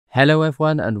Hello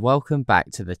everyone and welcome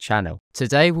back to the channel.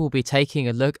 Today we'll be taking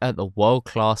a look at the world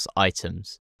class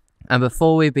items. And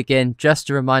before we begin, just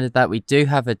a reminder that we do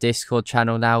have a Discord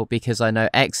channel now because I know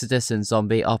Exodus and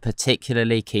Zombie are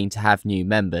particularly keen to have new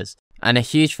members. And a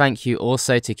huge thank you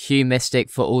also to Q Mystic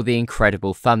for all the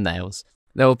incredible thumbnails.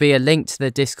 There will be a link to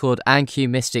the Discord and Q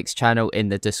Mystic's channel in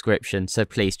the description, so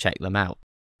please check them out.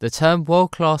 The term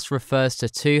world class refers to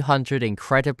 200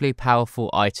 incredibly powerful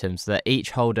items that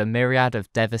each hold a myriad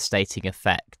of devastating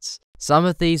effects. Some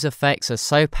of these effects are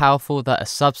so powerful that a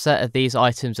subset of these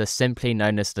items are simply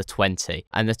known as the 20,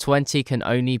 and the 20 can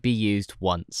only be used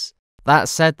once. That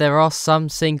said, there are some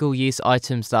single-use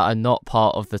items that are not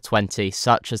part of the 20,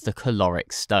 such as the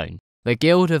caloric stone. The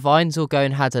Guild of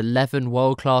Ainz had 11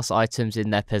 world-class items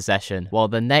in their possession, while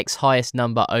the next highest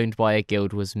number owned by a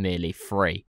guild was merely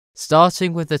 3.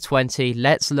 Starting with the 20,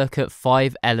 let's look at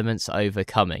 5 elements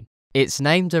overcoming. Its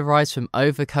name derives from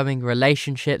overcoming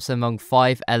relationships among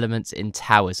 5 elements in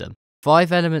Taoism.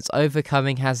 5 elements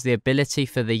overcoming has the ability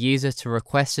for the user to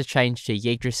request a change to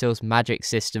Yggdrasil's magic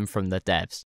system from the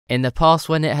devs. In the past,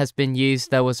 when it has been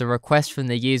used, there was a request from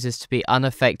the users to be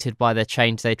unaffected by the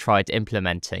change they tried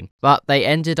implementing, but they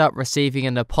ended up receiving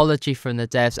an apology from the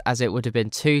devs as it would have been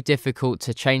too difficult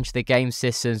to change the game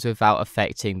systems without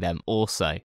affecting them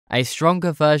also. A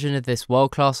stronger version of this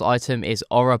world-class item is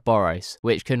Ouroboros,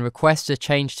 which can request a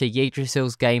change to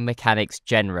Yggdrasil's game mechanics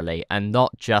generally, and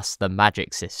not just the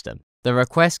magic system. The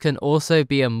request can also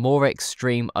be a more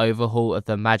extreme overhaul of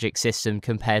the magic system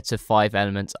compared to 5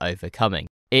 elements overcoming.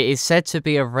 It is said to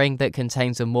be a ring that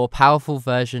contains a more powerful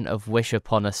version of Wish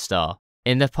Upon a Star.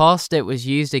 In the past, it was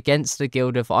used against the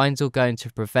Guild of Ainz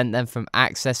to prevent them from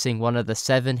accessing one of the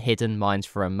 7 hidden mines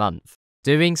for a month.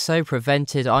 Doing so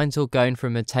prevented Ainz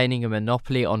from maintaining a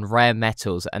monopoly on rare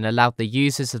metals and allowed the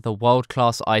users of the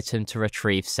world-class item to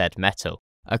retrieve said metal.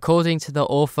 According to the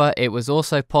author, it was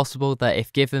also possible that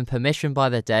if given permission by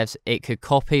the devs, it could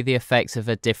copy the effects of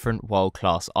a different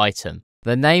world-class item.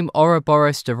 The name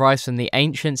Ouroboros derives from the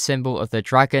ancient symbol of the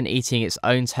dragon eating its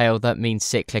own tail that means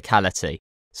cyclicality.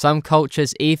 Some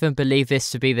cultures even believe this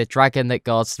to be the dragon that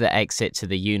guards the exit to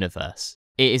the universe.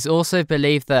 It is also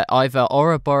believed that either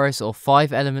Ouroboros or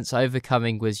 5 elements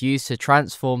overcoming was used to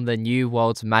transform the New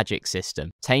World's magic system,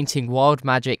 tainting wild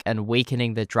magic and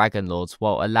weakening the Dragon Lords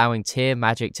while allowing tier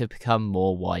magic to become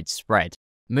more widespread.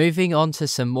 Moving on to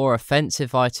some more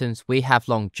offensive items, we have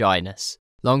Longinus.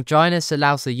 Longinus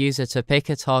allows the user to pick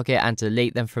a target and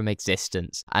delete them from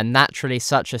existence, and naturally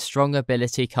such a strong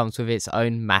ability comes with its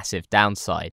own massive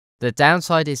downside. The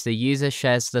downside is the user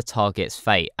shares the target's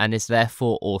fate and is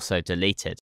therefore also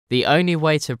deleted. The only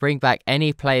way to bring back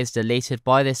any players deleted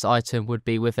by this item would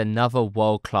be with another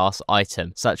world-class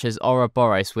item, such as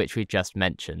Ouroboros, which we just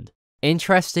mentioned.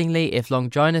 Interestingly, if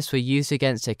Longinus were used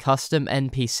against a custom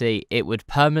NPC, it would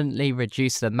permanently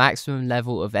reduce the maximum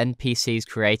level of NPCs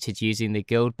created using the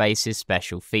guild base's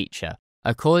special feature.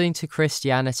 According to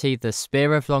Christianity, the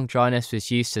spear of Longinus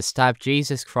was used to stab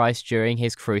Jesus Christ during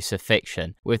his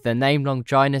crucifixion, with the name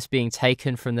Longinus being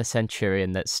taken from the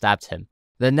centurion that stabbed him.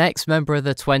 The next member of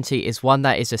the 20 is one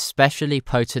that is especially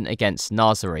potent against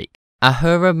Nazarick.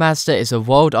 Ahura Mazda is a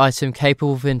world item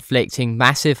capable of inflicting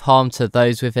massive harm to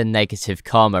those with a negative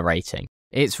karma rating.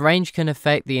 Its range can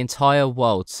affect the entire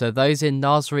world, so those in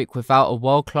Nazarick without a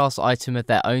world-class item of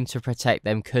their own to protect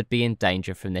them could be in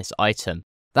danger from this item.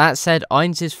 That said,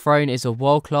 Ainz's throne is a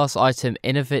world-class item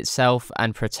in of itself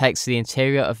and protects the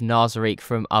interior of Nazarick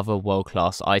from other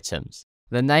world-class items.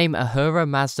 The name Ahura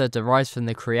Mazda derives from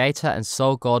the creator and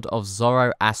sole god of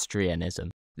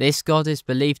Zoroastrianism. This god is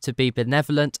believed to be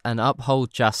benevolent and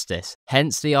uphold justice,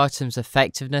 hence the item's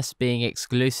effectiveness being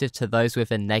exclusive to those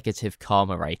with a negative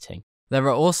karma rating. There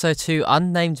are also 2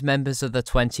 unnamed members of the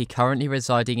 20 currently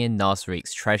residing in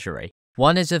Nazarick's treasury.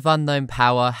 One is of unknown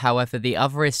power, however the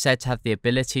other is said to have the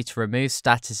ability to remove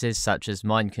statuses such as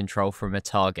mind control from a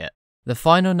target. The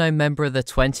final known member of the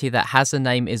 20 that has a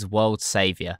name is World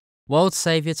Saviour. World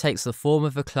Saviour takes the form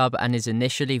of a club and is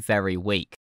initially very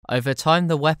weak. Over time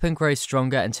the weapon grows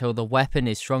stronger until the weapon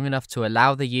is strong enough to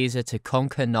allow the user to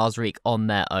conquer Nazarick on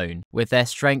their own, with their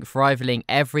strength rivaling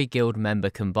every guild member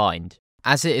combined.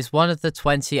 As it is one of the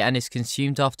 20 and is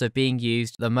consumed after being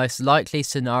used, the most likely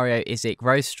scenario is it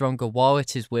grows stronger while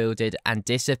it is wielded and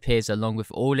disappears along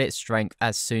with all its strength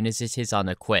as soon as it is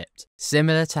unequipped,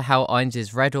 similar to how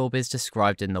Ainz's Red Orb is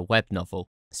described in the web novel.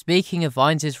 Speaking of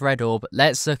Ainz's Red Orb,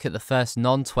 let's look at the first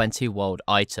non-20 world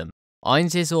item.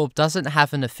 Ainz's Orb doesn't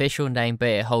have an official name, but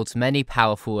it holds many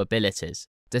powerful abilities.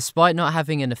 Despite not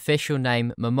having an official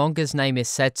name, Momonga's name is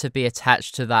said to be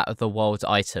attached to that of the world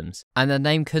items, and the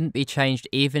name couldn't be changed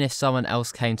even if someone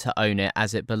else came to own it,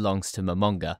 as it belongs to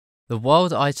Momonga. The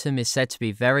world item is said to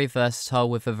be very versatile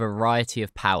with a variety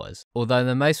of powers, although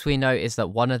the most we know is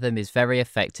that one of them is very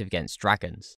effective against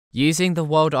dragons. Using the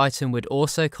world item would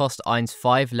also cost Ainz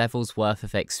 5 levels worth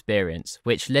of experience,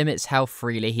 which limits how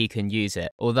freely he can use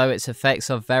it, although its effects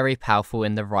are very powerful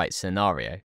in the right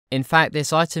scenario. In fact,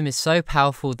 this item is so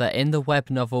powerful that in the web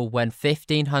novel, when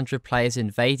 1500 players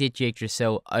invaded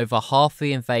Yggdrasil, over half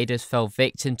the invaders fell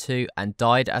victim to and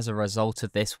died as a result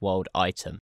of this world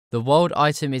item. The world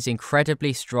item is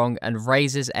incredibly strong, and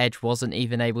Razor's Edge wasn't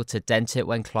even able to dent it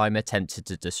when Climb attempted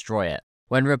to destroy it.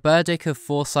 When Roberdic of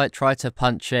Foresight tried to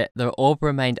punch it, the orb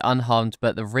remained unharmed,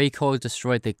 but the recoil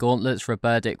destroyed the gauntlets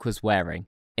Roberdic was wearing.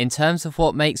 In terms of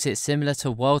what makes it similar to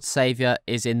World Saviour,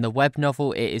 is in the web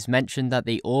novel it is mentioned that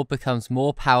the orb becomes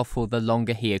more powerful the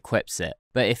longer he equips it,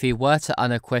 but if he were to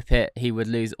unequip it, he would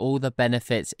lose all the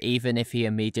benefits even if he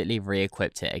immediately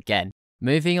re-equipped it again.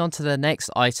 Moving on to the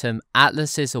next item,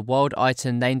 Atlas is a world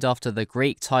item named after the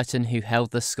Greek titan who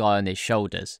held the sky on his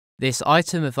shoulders. This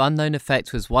item of unknown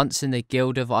effect was once in the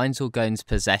guild of Ainz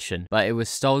possession, but it was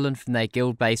stolen from their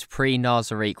guild base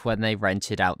pre-Nazarick when they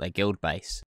rented out their guild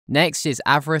base. Next is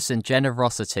Avarice and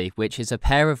Generosity, which is a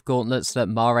pair of gauntlets that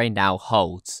Mare now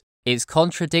holds. Its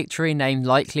contradictory name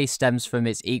likely stems from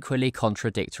its equally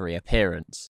contradictory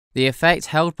appearance. The effect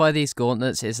held by these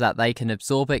gauntlets is that they can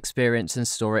absorb experience and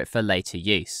store it for later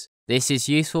use. This is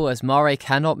useful as Mare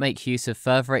cannot make use of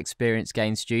further experience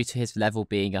gains due to his level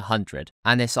being 100,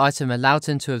 and this item allowed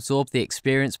him to absorb the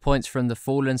experience points from the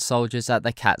fallen soldiers at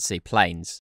the Katsi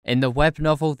Plains. In the web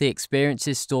novel, the experience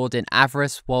is stored in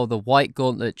Avarice, while the white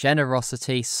gauntlet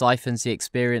Generosity siphons the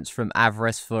experience from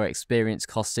Avarice for experience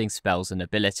costing spells and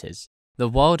abilities. The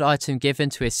world item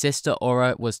given to his sister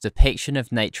Aura was Depiction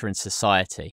of Nature and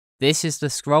Society. This is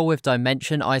the scroll with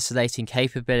dimension isolating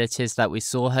capabilities that we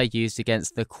saw her use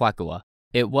against the Quagua.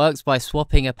 It works by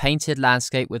swapping a painted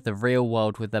landscape with the real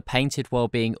world, with the painted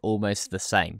world being almost the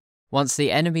same. Once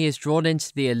the enemy is drawn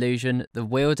into the illusion, the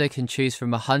wielder can choose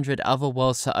from 100 other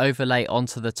worlds to overlay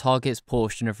onto the target's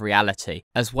portion of reality,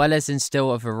 as well as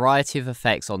instill a variety of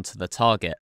effects onto the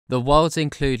target. The worlds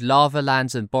include lava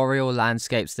lands and boreal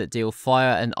landscapes that deal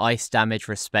fire and ice damage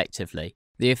respectively.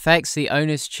 The effects the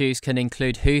owners choose can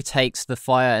include who takes the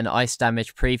fire and ice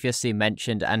damage previously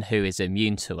mentioned and who is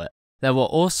immune to it. There were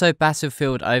also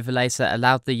battlefield overlays that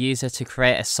allowed the user to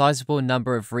create a sizable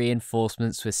number of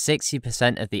reinforcements with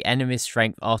 60% of the enemy's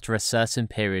strength after a certain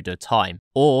period of time,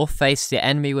 or face the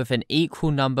enemy with an equal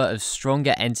number of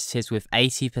stronger entities with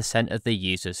 80% of the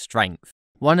user's strength.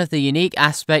 One of the unique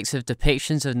aspects of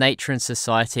depictions of nature and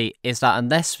society is that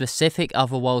unless specific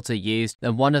otherworlds are used,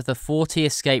 then one of the 40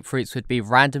 escape routes would be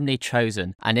randomly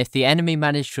chosen, and if the enemy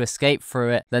managed to escape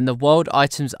through it, then the world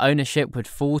item's ownership would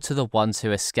fall to the ones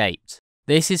who escaped.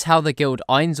 This is how the guild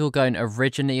Ainz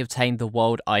originally obtained the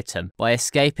world item, by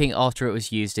escaping after it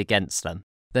was used against them.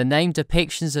 The name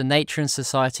Depictions of Nature and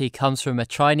Society comes from a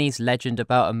Chinese legend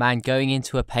about a man going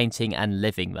into a painting and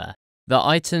living there. The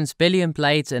items Billion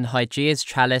Blades and Hygieia's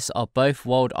Chalice are both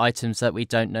world items that we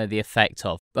don't know the effect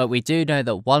of, but we do know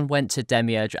that one went to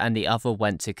Demiurge and the other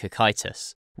went to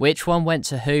Cocytus. Which one went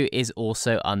to who is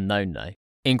also unknown though.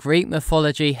 In Greek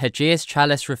mythology, Hygieia's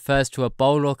Chalice refers to a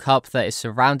bowl or cup that is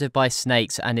surrounded by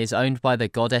snakes and is owned by the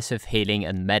goddess of healing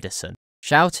and medicine.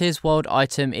 Shalltear's world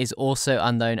item is also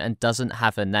unknown and doesn't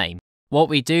have a name. What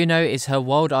we do know is her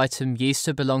world item used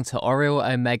to belong to Oriel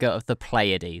Omega of the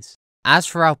Pleiades. As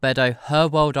for Albedo, her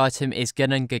world item is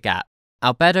Ginnungagap.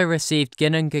 Albedo received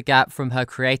Ginnungagap from her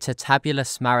creator Tabula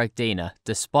Smaragdina,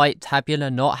 despite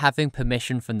Tabula not having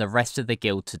permission from the rest of the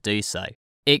guild to do so.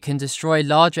 It can destroy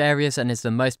large areas and is the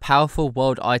most powerful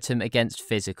world item against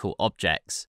physical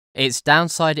objects. Its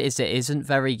downside is it isn't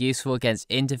very useful against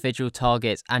individual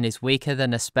targets and is weaker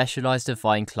than a specialized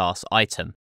divine class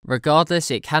item.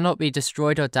 Regardless, it cannot be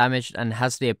destroyed or damaged and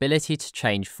has the ability to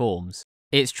change forms.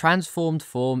 Its transformed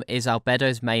form is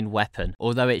Albedo's main weapon,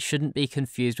 although it shouldn't be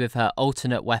confused with her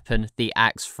alternate weapon, the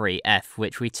Axe 3F,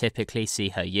 which we typically see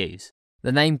her use.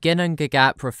 The name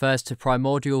Ginnungagap refers to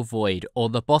primordial void, or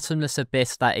the bottomless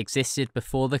abyss that existed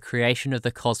before the creation of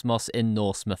the cosmos in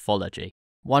Norse mythology.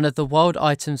 One of the world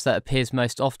items that appears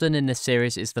most often in the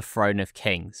series is the Throne of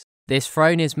Kings. This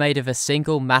throne is made of a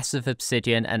single massive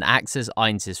obsidian and acts as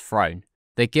Ainz's throne.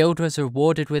 The guild was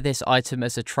rewarded with this item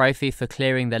as a trophy for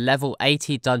clearing the level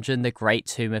 80 dungeon, the Great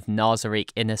Tomb of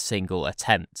Nazarick, in a single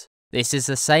attempt. This is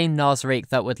the same Nazarick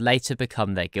that would later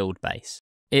become their guild base.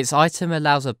 Its item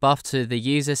allows a buff to the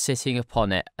user sitting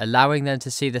upon it, allowing them to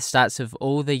see the stats of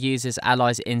all the user's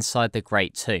allies inside the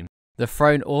Great Tomb. The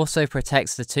throne also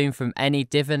protects the tomb from any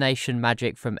divination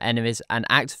magic from enemies and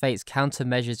activates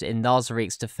countermeasures in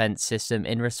Nazarick's defense system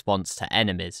in response to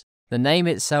enemies. The name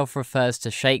itself refers to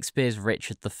Shakespeare's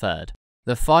Richard III.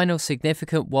 The final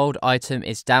significant world item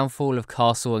is Downfall of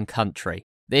Castle and Country.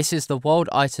 This is the world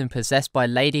item possessed by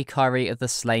Lady Kyrie of the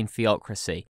Slain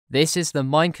Theocracy. This is the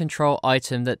mind control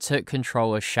item that took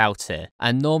control of Shalltear,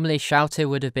 and normally Shalltear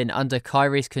would have been under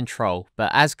Kyrie's control, but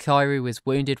as Kyrie was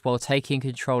wounded while taking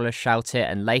control of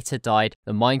Shalltear and later died,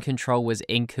 the mind control was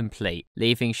incomplete,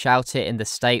 leaving Shalltear in the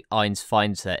state Ainz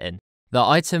finds her in. The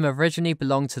item originally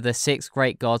belonged to the 6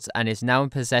 great gods and is now in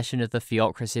possession of the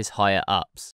Theocracy's higher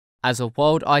ups. As a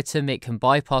world item, it can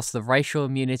bypass the racial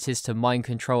immunities to mind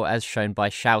control as shown by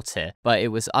Shalltear, but it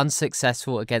was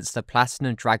unsuccessful against the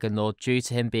Platinum Dragonlord due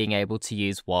to him being able to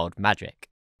use wild magic.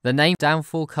 The name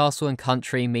Downfall Castle and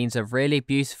Country means a really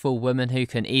beautiful woman who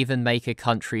can even make a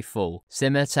country fall,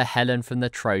 similar to Helen from the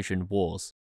Trojan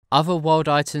Wars. Other world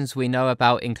items we know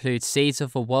about include Seeds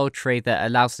of a World Tree that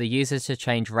allows the user to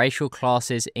change racial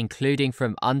classes including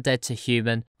from undead to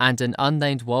human, and an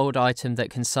unnamed world item that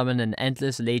can summon an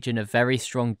endless legion of very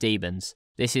strong demons.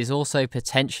 This is also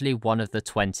potentially one of the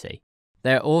 20.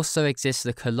 There also exists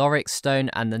the Caloric Stone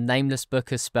and the Nameless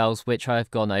Book of Spells, which I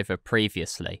have gone over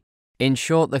previously. In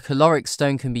short, the Caloric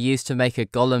Stone can be used to make a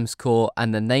Golem's Core,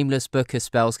 and the Nameless Book of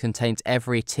Spells contains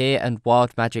every tier and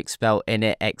wild magic spell in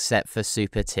it except for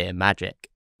super tier magic.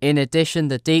 In addition,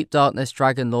 the Deep Darkness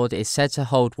Dragonlord is said to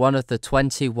hold one of the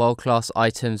 20 world-class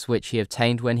items which he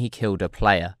obtained when he killed a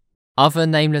player. Other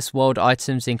nameless world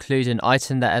items include an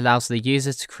item that allows the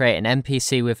user to create an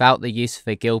NPC without the use of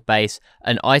a guild base,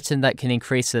 an item that can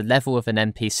increase the level of an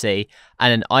NPC,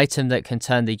 and an item that can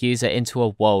turn the user into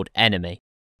a world enemy.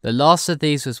 The last of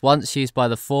these was once used by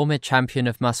the former champion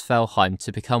of Muspelheim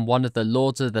to become one of the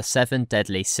Lords of the 7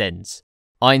 Deadly Sins.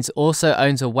 Ainz also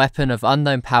owns a weapon of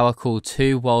unknown power called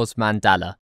Two Worlds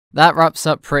Mandala. That wraps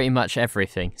up pretty much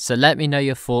everything, so let me know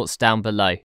your thoughts down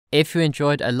below. If you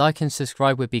enjoyed, a like and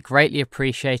subscribe would be greatly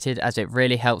appreciated as it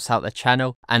really helps out the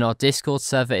channel, and our Discord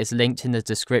server is linked in the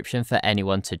description for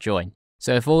anyone to join.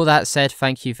 So with all that said,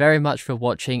 thank you very much for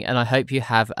watching and I hope you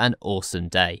have an awesome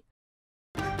day.